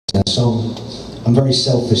song. I'm very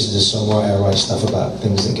selfish as a songwriter. I write stuff about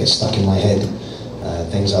things that get stuck in my head,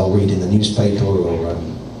 things I'll read in the newspaper or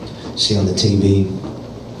see on the TV.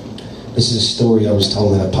 This is a story I was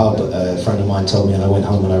told in a pub. A friend of mine told me, and I went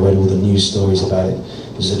home and I read all the news stories about it.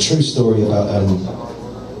 It was a true story about a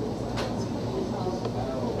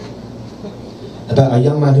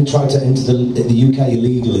young man who tried to enter the UK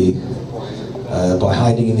illegally by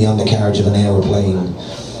hiding in the undercarriage of an aeroplane.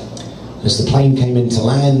 As the plane came into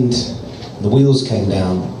land, the wheels came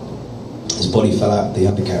down, his body fell out the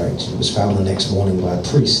undercarriage. It was found the next morning by a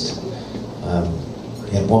priest.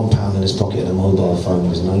 He had £1 in his pocket and a mobile phone. He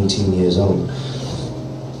was 19 years old.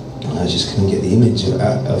 And I just couldn't get the image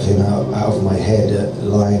of him out of my head,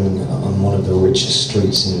 lying on one of the richest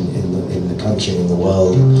streets in the country, in the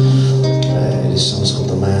world. This song's called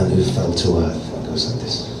The Man Who Fell to Earth. It goes like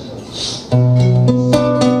this.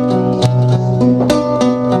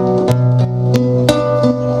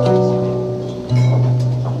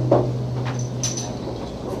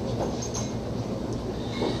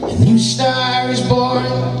 A new star is born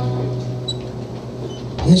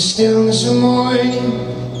in the stillness of morning.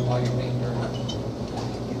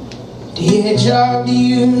 The edge of the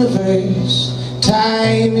universe,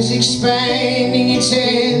 time is expanding, its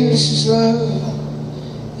endless love.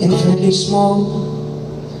 Infinitely small,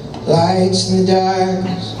 lights in the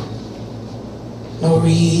darkness, no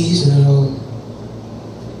reason at all.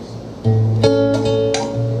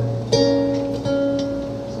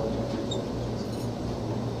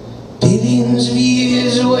 Billions of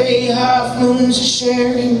years away, half moons are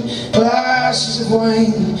sharing glasses of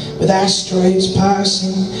wine with asteroids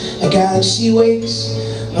passing. A galaxy waits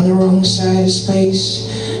on the wrong side of space.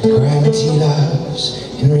 Gravity laughs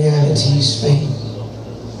in reality's face.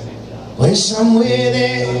 When somewhere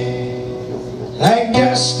there, like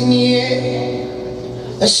dust in the air,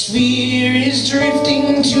 a sphere is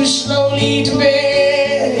drifting too slowly to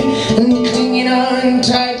bear, and clinging on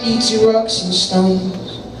tightly to rocks and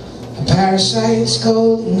stones. A parasite's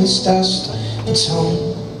cold in this dust, it's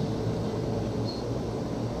home.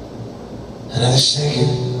 Another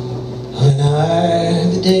second of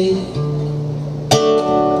another day,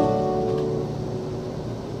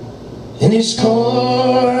 in this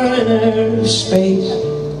corner of space,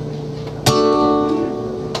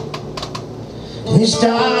 in this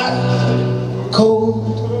dark,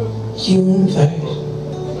 cold universe.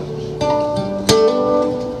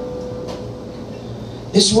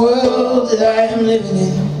 This world that I am living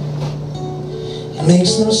in, it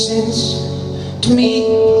makes no sense to me.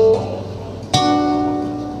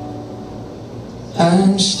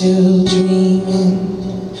 I'm still dreaming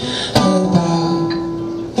about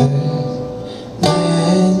the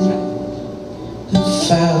man who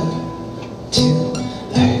fell to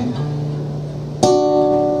earth.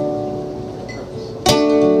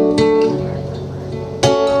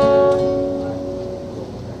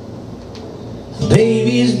 A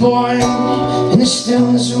baby is born in the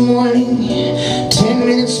stillness of morning. 10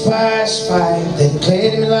 minutes past 5, they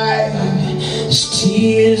declared him alive. His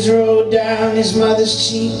tears rolled down his mother's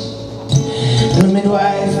cheek, and the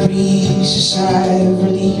midwife breathes a sigh of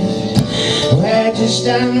relief. Where just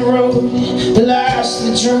down the road, the last of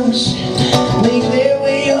the drunks make their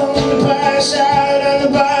way home to pass out on the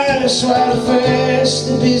bus, while first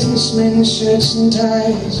the businessmen, shirts and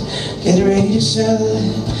ties, get ready to sell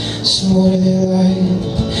some more of their life.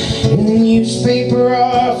 In the newspaper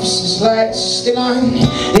offices, lights are still on.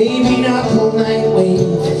 They've been up all night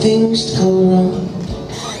waiting for things to go wrong,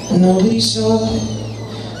 and nobody saw it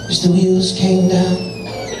as the wheels came down.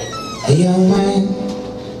 A young man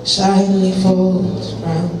silently falls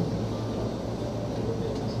around,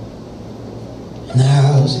 and the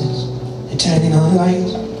houses, they're turning on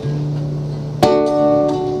lights,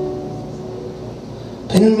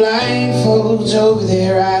 putting blindfolds over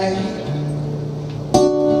their eyes,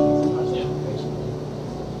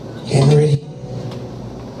 getting ready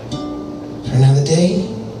for another day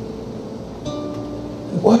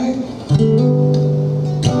at work.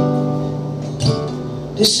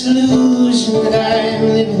 This illusion that I am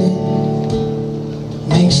living in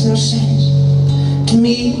makes no sense to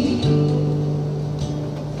me.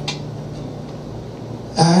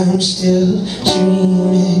 I'm still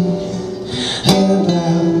dreaming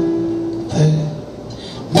about the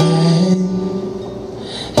man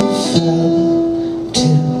who fell to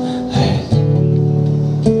earth.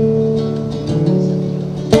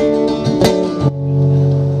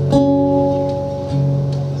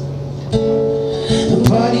 The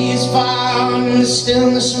body is found in the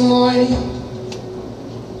stillness of morning.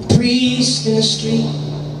 The priest in the street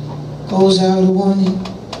calls out a warning.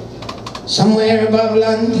 Somewhere above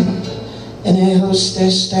London, and a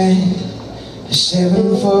hostess stand. The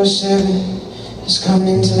 747 is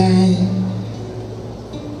coming to land.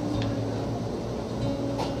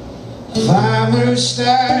 The farmer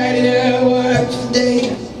started her work for the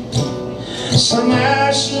day.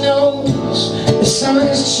 Somehow she knows the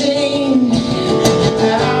sun's changed.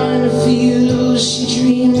 Out in the fields she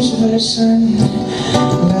dreams of her son.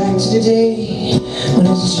 Back to the day when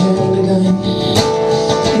his journey begun.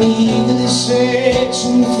 And eagerly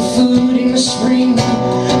searching for food in the spring.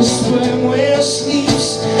 The sperm whale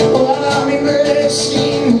sleeps while hummingbird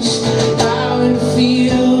sings. Out in the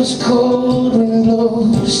fields a cold wind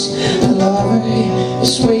blows. The lover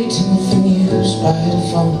is waiting for news by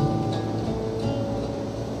the phone.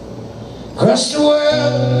 Across the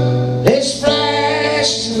world there's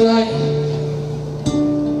flashes of light.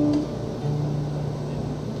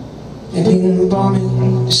 They've been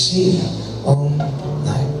bombing the sea all night.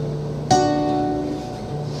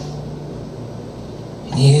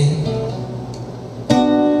 In the end,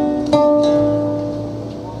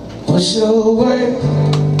 what's the word?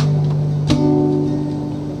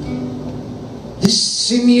 This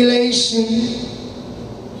simulation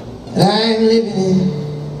that I'm living in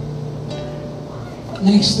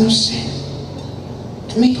makes no sense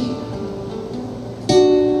to me.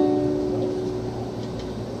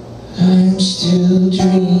 I'm still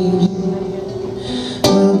dreaming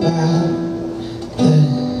about the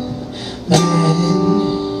man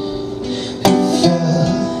who fell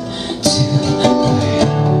to earth.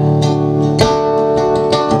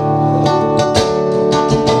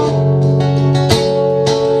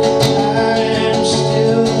 I'm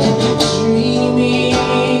still dreaming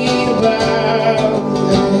about my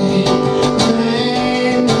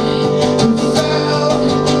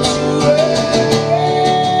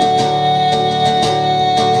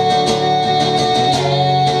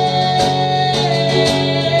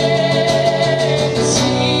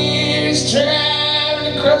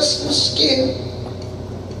skin.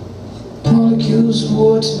 Molecules of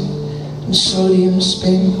water and sodium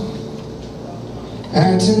spin.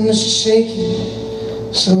 Atoms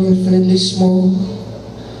shaking, so infinitely small.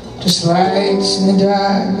 Just lights in the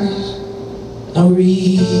darkness, no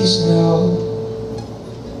reason at all.